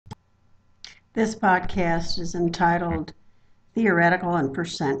This podcast is entitled Theoretical and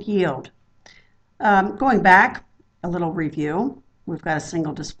Percent Yield. Going back, a little review. We've got a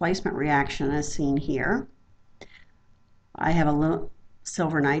single displacement reaction as seen here. I have a little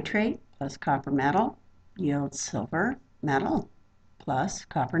silver nitrate plus copper metal yields silver metal plus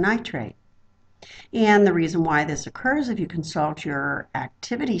copper nitrate. And the reason why this occurs, if you consult your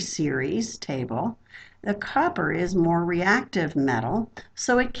activity series table, the copper is more reactive metal,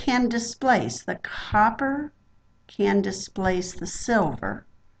 so it can displace. The copper can displace the silver,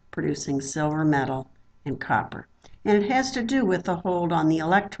 producing silver metal and copper. And it has to do with the hold on the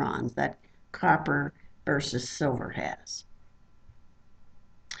electrons that copper versus silver has.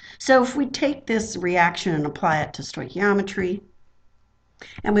 So if we take this reaction and apply it to stoichiometry,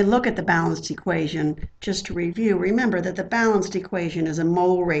 and we look at the balanced equation, just to review, remember that the balanced equation is a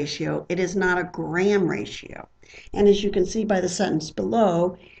mole ratio. It is not a gram ratio. And as you can see by the sentence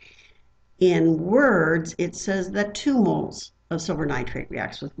below, in words, it says that 2 moles of silver nitrate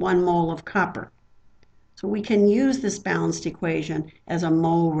reacts with 1 mole of copper. So we can use this balanced equation as a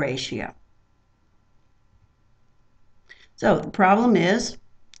mole ratio. So the problem is,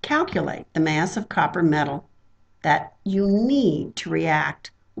 calculate the mass of copper metal that you need to react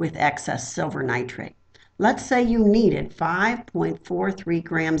with excess silver nitrate. Let's say you needed 5.43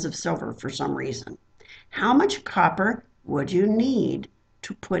 grams of silver for some reason. How much copper would you need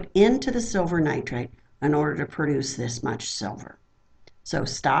to put into the silver nitrate in order to produce this much silver? So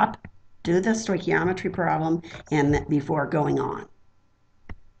stop, do the stoichiometry problem, and before going on.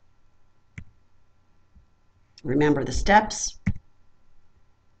 Remember the steps.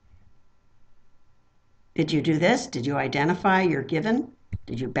 Did you do this? Did you identify your given?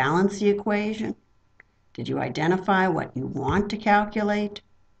 Did you balance the equation? Did you identify what you want to calculate?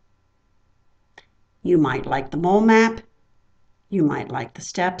 You might like the mole map. You might like the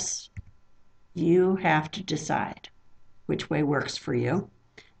steps. You have to decide which way works for you.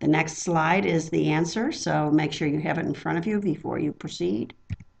 The next slide is the answer, so make sure you have it in front of you before you proceed.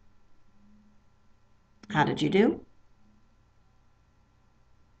 How did you do?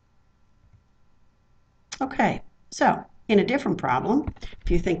 Okay, so in a different problem,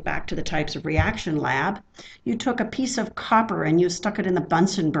 if you think back to the types of reaction lab, you took a piece of copper and you stuck it in the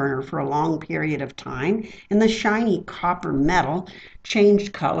Bunsen burner for a long period of time, and the shiny copper metal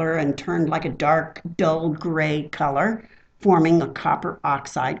changed color and turned like a dark, dull gray color, forming a copper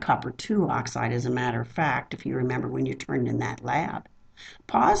oxide, copper 2 oxide as a matter of fact, if you remember when you turned in that lab.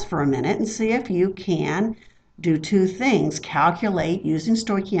 Pause for a minute and see if you can do 2 things. Calculate using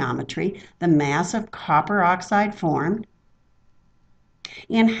stoichiometry the mass of copper oxide formed,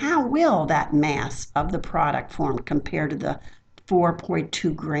 and how will that mass of the product form compare to the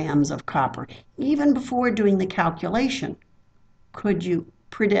 4.2 grams of copper? Even before doing the calculation, could you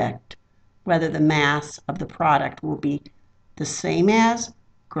predict whether the mass of the product will be the same as,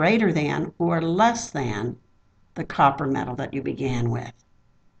 greater than, or less than the copper metal that you began with?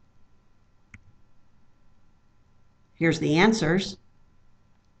 Here's the answers.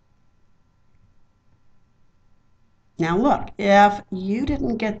 Now look, if you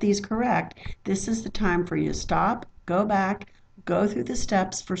didn't get these correct, this is the time for you to stop, go back, go through the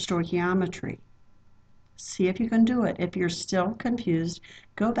steps for stoichiometry. See if you can do it. If you're still confused,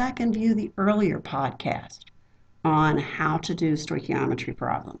 go back and view the earlier podcast on how to do stoichiometry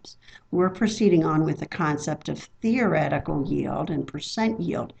problems. We're proceeding on with the concept of theoretical yield and percent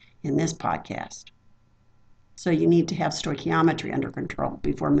yield in this podcast. So you need to have stoichiometry under control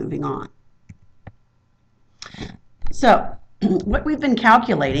before moving on. So what we've been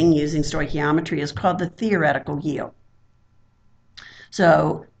calculating using stoichiometry is called the theoretical yield.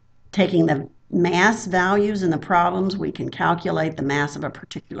 So taking the mass values in the problems, we can calculate the mass of a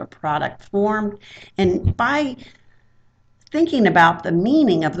particular product formed. And by thinking about the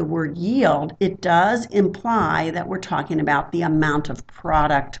meaning of the word yield, it does imply that we're talking about the amount of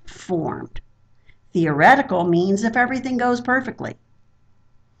product formed. Theoretical means if everything goes perfectly.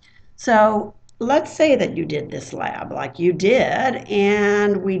 So let's say that you did this lab like you did,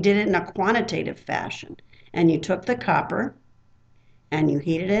 and we did it in a quantitative fashion. And you took the copper and you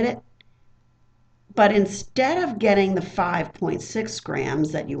heated it, but instead of getting the 5.6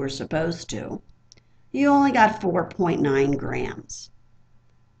 grams that you were supposed to, you only got 4.9 grams.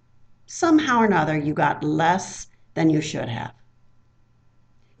 Somehow or another, you got less than you should have.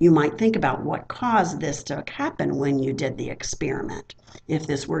 You might think about what caused this to happen when you did the experiment. If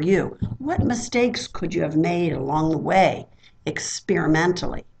this were you, what mistakes could you have made along the way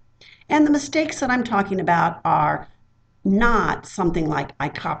experimentally? And the mistakes that I'm talking about are not something like I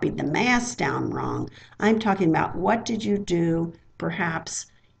copied the mass down wrong. I'm talking about what did you do perhaps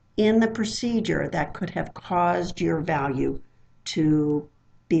in the procedure that could have caused your value to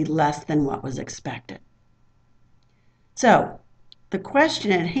be less than what was expected. So the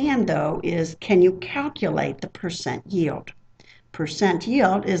question at hand, though, is can you calculate the percent yield? Percent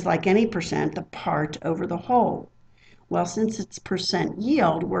yield is like any percent, the part over the whole. Well, since it's percent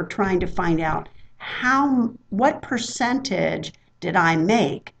yield, we're trying to find out what percentage did I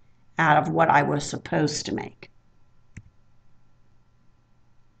make out of what I was supposed to make.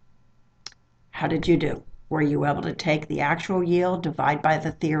 How did you do? Were you able to take the actual yield, divide by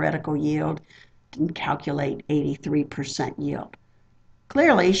the theoretical yield, and calculate 83% yield?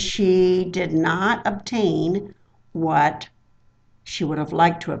 Clearly, she did not obtain what she would have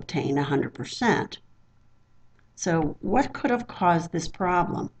liked to obtain, 100%. So what could have caused this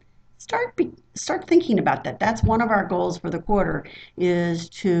problem? Start thinking about that. That's one of our goals for the quarter, is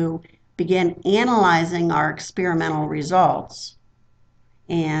to begin analyzing our experimental results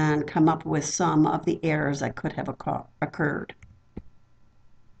and come up with some of the errors that could have occurred.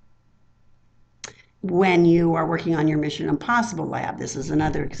 When you are working on your Mission Impossible lab, this is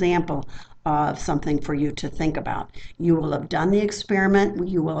another example of something for you to think about. You will have done the experiment,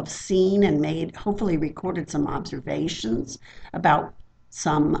 you will have seen and made, hopefully recorded some observations about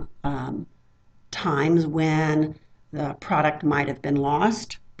some times when the product might have been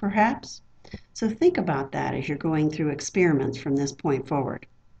lost, perhaps. So think about that as you're going through experiments from this point forward.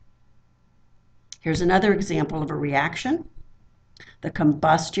 Here's another example of a reaction. The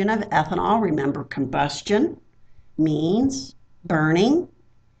combustion of ethanol. Remember, combustion means burning.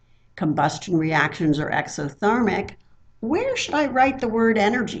 Combustion reactions are exothermic. Where should I write the word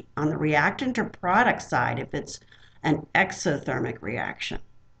energy? On the reactant or product side if it's an exothermic reaction?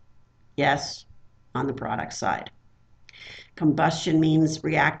 Yes, on the product side. Combustion means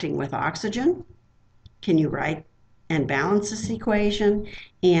reacting with oxygen. Can you write and balance this equation?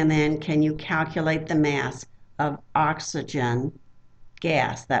 And then can you calculate the mass of oxygen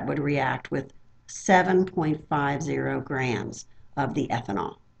gas that would react with 7.50 grams of the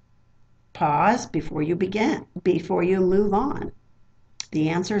ethanol? Pause before you move on. The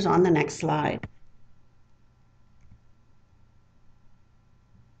answer is on the next slide.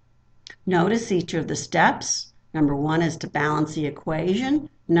 Notice each of the steps. Number 1 is to balance the equation.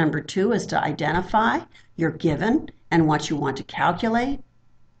 Number 2 is to identify your given and what you want to calculate.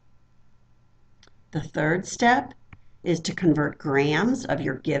 The third step is to convert grams of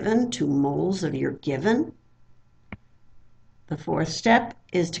your given to moles of your given. The fourth step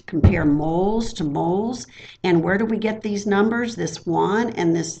is to compare moles to moles. And where do we get these numbers, this 1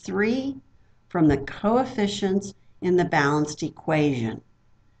 and this 3? From the coefficients in the balanced equation.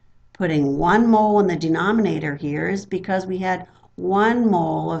 Putting 1 mole in the denominator here is because we had 1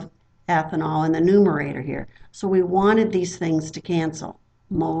 mole of ethanol in the numerator here. So we wanted these things to cancel.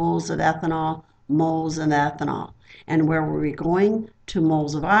 Moles of ethanol, moles of ethanol. And where were we going? To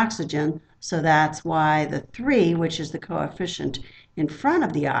moles of oxygen. So that's why the 3, which is the coefficient in front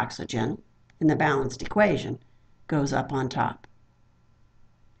of the oxygen in the balanced equation, goes up on top.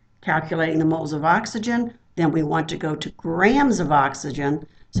 Calculating the moles of oxygen, then we want to go to grams of oxygen.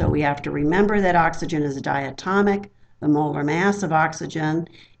 So we have to remember that oxygen is diatomic. The molar mass of oxygen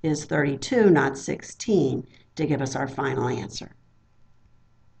is 32, not 16, to give us our final answer.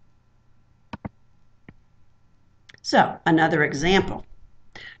 So another example.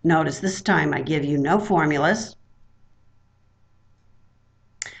 Notice this time I give you no formulas.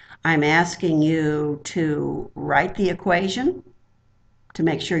 I'm asking you to write the equation to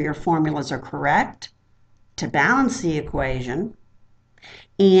make sure your formulas are correct, to balance the equation,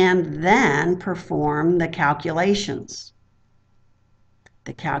 and then perform the calculations.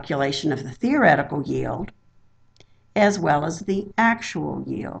 The calculation of the theoretical yield as well as the actual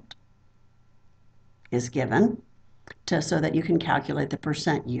yield is given so that you can calculate the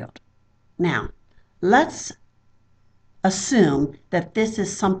percent yield. Now, let's assume that this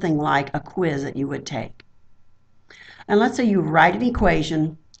is something like a quiz that you would take. And let's say you write an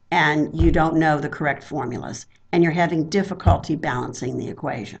equation and you don't know the correct formulas and you're having difficulty balancing the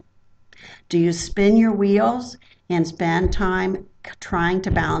equation. Do you spin your wheels and spend time trying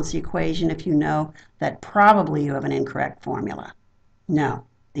to balance the equation if you know that probably you have an incorrect formula? No.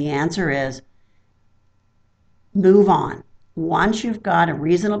 The answer is move on. Once you've got a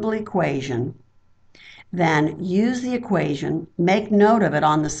reasonable equation, then use the equation, make note of it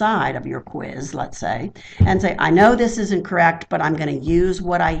on the side of your quiz, let's say, and say, I know this isn't correct, but I'm going to use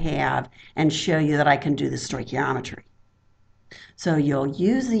what I have and show you that I can do the stoichiometry. So you'll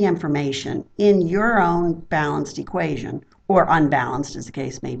use the information in your own balanced equation, or unbalanced as the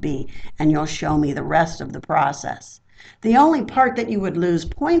case may be, and you'll show me the rest of the process. The only part that you would lose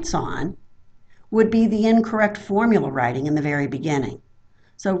points on would be the incorrect formula writing in the very beginning.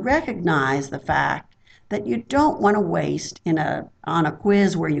 So recognize the fact that you don't want to waste on a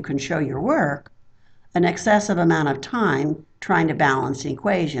quiz where you can show your work an excessive amount of time trying to balance an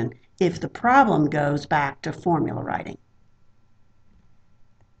equation if the problem goes back to formula writing.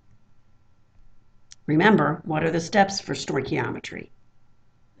 Remember, what are the steps for stoichiometry?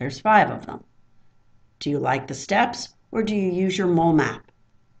 There's 5 of them. Do you like the steps or do you use your mole map?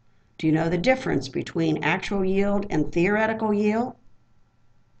 Do you know the difference between actual yield and theoretical yield?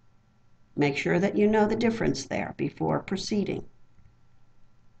 Make sure that you know the difference there before proceeding.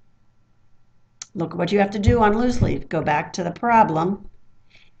 Look at what you have to do on loose leaf. Go back to the problem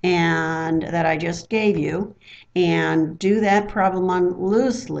and that I just gave you and do that problem on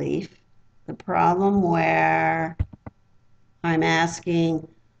loose leaf, the problem where I'm asking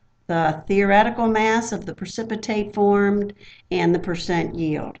the theoretical mass of the precipitate formed and the percent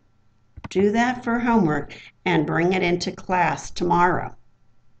yield. Do that for homework and bring it into class tomorrow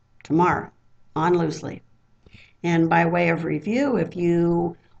on loose leaf. And by way of review, if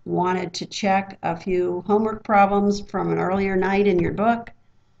you wanted to check a few homework problems from an earlier night in your book,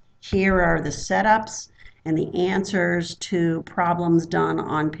 here are the setups and the answers to problems done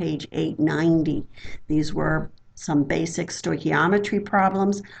on page 890. These were some basic stoichiometry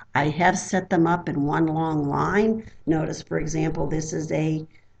problems. I have set them up in one long line. Notice, for example, this is a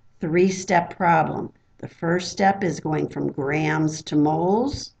 3-step problem. The first step is going from grams to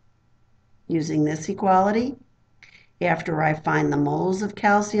moles using this equality. After I find the moles of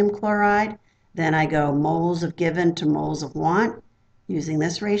calcium chloride, then I go moles of given to moles of want using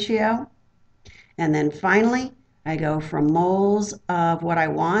this ratio. And then finally, I go from moles of what I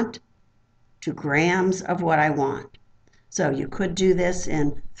want to grams of what I want. So you could do this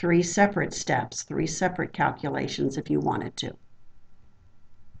in 3 separate steps, 3 separate calculations if you wanted to.